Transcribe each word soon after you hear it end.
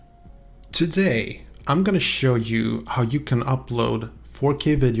Today, I'm gonna show you how you can upload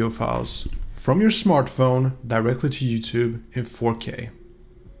 4K video files from your smartphone directly to YouTube in 4K.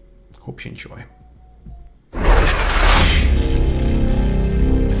 Hope you enjoy.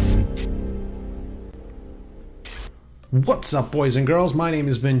 What's up, boys and girls? My name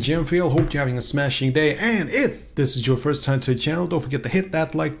is Vin Gemfield. Hope you're having a smashing day, and if this is your first time to the channel, don't forget to hit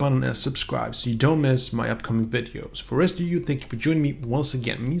that like button and subscribe so you don't miss my upcoming videos. For the rest of you, thank you for joining me once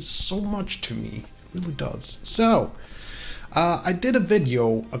again. It means so much to me. It really does. So, I did a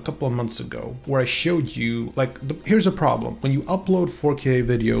video a couple of months ago where I showed you, here's a problem. When you upload 4K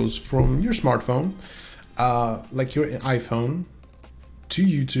videos from your smartphone, like your iPhone, to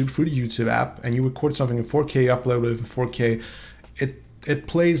YouTube through the YouTube app, and you record something in 4K, upload it in 4K, it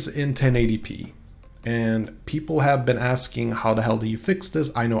plays in 1080p. And people have been asking, how the hell do you fix this?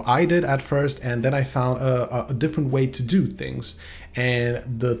 I know I did at first, and then I found a different way to do things.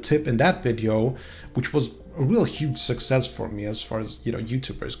 And the tip in that video, which was a real huge success for me as far as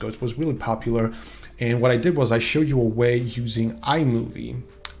YouTubers go, it was really popular. And what I did was I showed you a way using iMovie.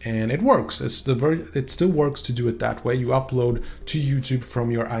 And it works. It still works to do it that way. You upload to YouTube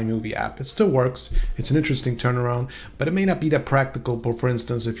from your iMovie app. It still works. It's an interesting turnaround, but it may not be that practical. But for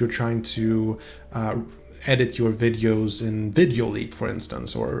instance, if you're trying to edit your videos in VideoLeap, for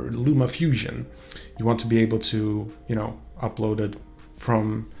instance, or LumaFusion, you want to be able to, upload it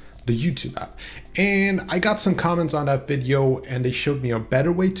from the YouTube app. And I got some comments on that video, and they showed me a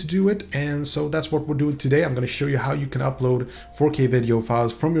better way to do it, and so that's what we're doing today. I'm going to show you how you can upload 4K video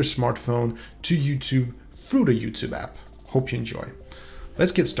files from your smartphone to YouTube through the YouTube app. Hope you enjoy.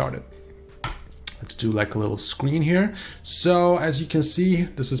 Let's get started. Let's do like a little screen here. So as you can see,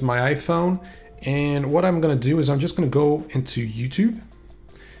 this is my iPhone, and what I'm going to do is I'm just going to go into YouTube,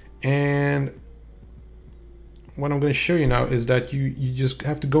 and what I'm going to show you now is that you just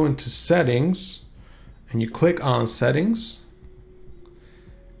have to go into settings, and you click on settings,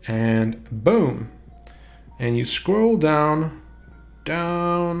 and boom, and you scroll down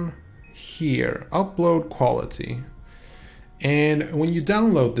here, upload quality. And when you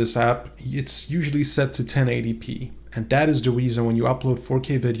download this app, it's usually set to 1080p, and that is the reason when you upload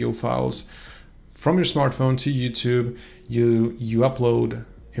 4K video files from your smartphone to YouTube, you upload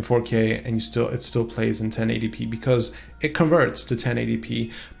in 4K, and it still plays in 1080p because it converts to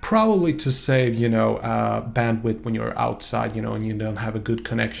 1080p, probably to save bandwidth when you're outside, and you don't have a good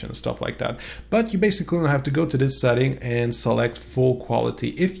connection, stuff like that. But you basically don't have to go to this setting and select full quality.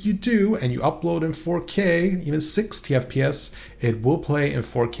 If you do, and you upload in 4K, even 60 FPS, it will play in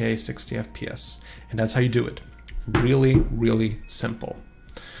 4K 60 FPS, and that's how you do it. Really, really simple.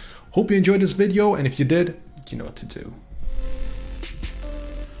 Hope you enjoyed this video, and if you did, you know what to do.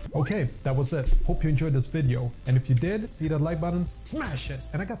 Okay, that was it. Hope you enjoyed this video. And if you did, see that like button, smash it.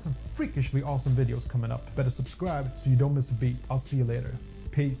 And I got some freakishly awesome videos coming up. Better subscribe so you don't miss a beat. I'll see you later.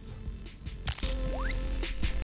 Peace.